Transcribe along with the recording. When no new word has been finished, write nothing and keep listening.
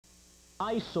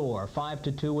Eyesore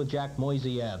 5-2 with Jack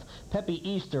Moisiev. Peppy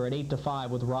Easter at 8-5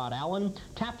 with Rod Allen.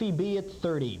 Taffy B at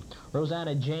 30.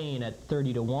 Rosanna Jane at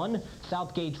 30-1.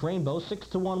 Southgate's Rainbow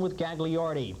 6-1 with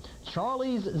Gagliardi.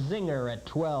 Charlie's Zinger at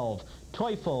 12.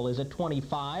 Teufel is at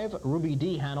 25.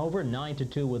 Rubydee Hanover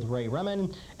 9-2 with Ray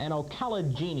Remmen. And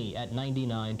Ocala Genie at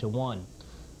 99-1.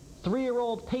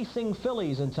 3-year-old pacing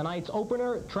fillies in tonight's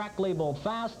opener, track labeled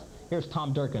fast. Here's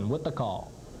Tom Durkin with the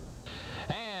call.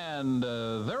 And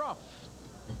they're off.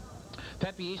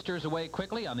 Peppy Easter's away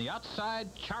quickly. On the outside,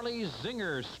 Charlie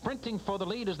Zinger sprinting for the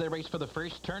lead as they race for the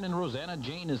first turn, and Rosanna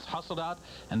Jane is hustled out.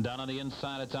 And down on the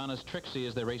inside, it's Honest Trixie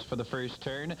as they race for the first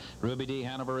turn. Rubydee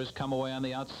Hanover has come away on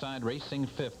the outside, racing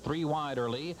fifth, 3 wide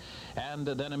early. And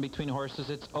then in between horses,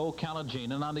 it's Ocala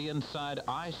Genie. And on the inside,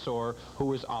 Eyesore,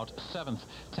 who is out 7th.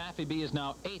 Taffy B is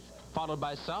now 8th, followed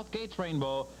by Southgate's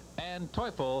Rainbow and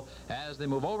Teufel as they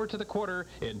move over to the quarter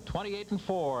in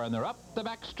 28-4, and they're up the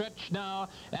back stretch now,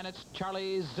 and it's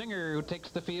Charlie Zinger who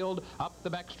takes the field up the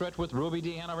back stretch with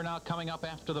Rubydee Hanover now coming up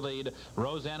after the lead.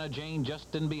 Rosanna Jane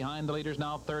just in behind the leaders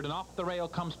now, third, and off the rail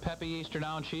comes Peppy Easter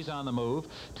now, and she's on the move.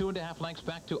 2.5 lengths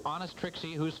back to Honest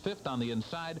Trixie, who's 5th on the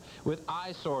inside, with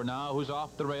Eyesore now, who's off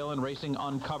the rail and racing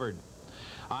uncovered.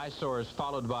 Eyesore is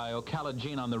followed by Ocala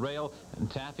Genie on the rail, and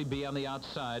Taffy B on the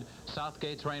outside,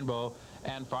 Southgate's Rainbow,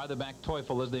 and farther back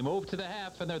Teufel as they move to the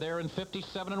half, and they're there in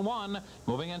 57-1.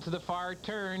 Moving into the far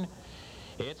turn,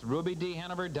 it's Rubydee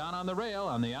Hanover down on the rail.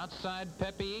 On the outside,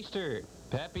 Peppy Easter.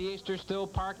 Peppy Easter still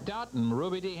parked out, and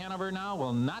Rubydee Hanover now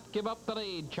will not give up the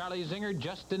lead. Charlie Zinger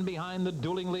just in behind the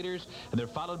dueling leaders, and they're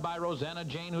followed by Rosanna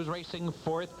Jane, who's racing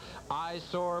 4th.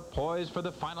 Eyesore poised for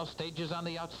the final stages on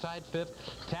the outside, 5th.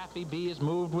 Taffy B is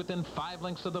moved within 5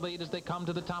 lengths of the lead as they come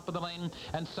to the top of the lane,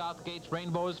 and Southgate's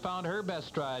Rainbow has found her best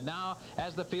stride now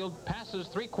as the field passes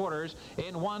 3/4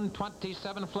 in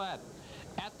 1:27 flat.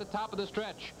 At the top of the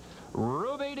stretch,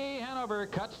 Rubydee Hanover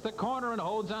cuts the corner and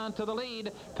holds on to the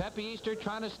lead. Peppy Easter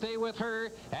trying to stay with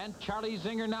her, and Charlie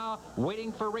Zinger now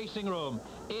waiting for racing room.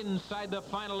 Inside the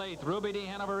final 8th, Rubydee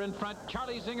Hanover in front.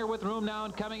 Charlie Zinger with room now,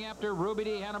 and coming after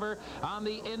Rubydee Hanover on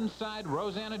the inside,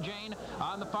 Rosanna Jane.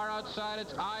 On the far outside,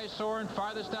 it's Eyesore, and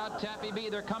farthest out, Taffy B.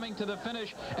 They're coming to the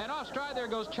finish, and off stride there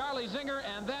goes Charlie Zinger,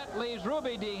 and that leaves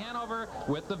Rubydee Hanover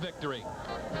with the victory.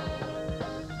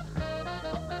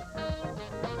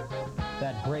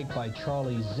 That break by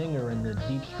Charlie Zinger in the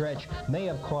deep stretch may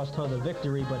have cost her the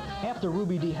victory, but after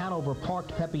Rubydee Hanover parked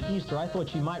Peppy Easter, I thought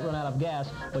she might run out of gas,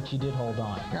 but she did hold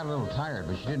on. Got a little tired,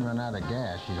 but she didn't run out of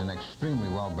gas. She's an extremely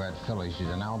well-bred filly. She's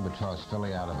an albatross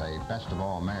filly out of a best of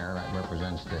all mare that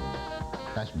represents the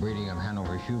best breeding of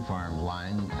Hanover Shoe Farm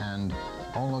line, and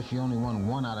although she only won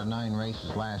 1 out of 9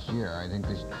 races last year, I think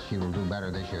she will do better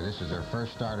this year. This is her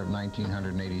first start of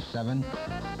 1987,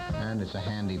 and it's a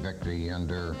handy victory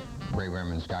under Ray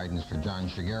Remmen's guidance for John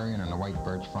Shigarian and the White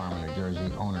Birch Farm in New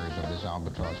Jersey, owners of this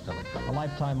albatross filly. A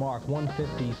lifetime mark,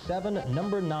 157,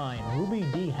 number 9.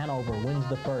 Rubydee Hanover wins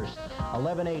the first,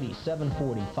 1180,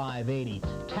 740, 580.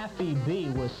 Taffy B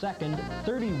was second,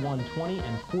 3120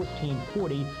 and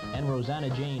 1440, and Rosanna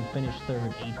Jane finished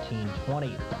third,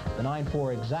 1820. The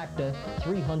 9-4 exacta,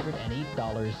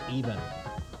 $308 even.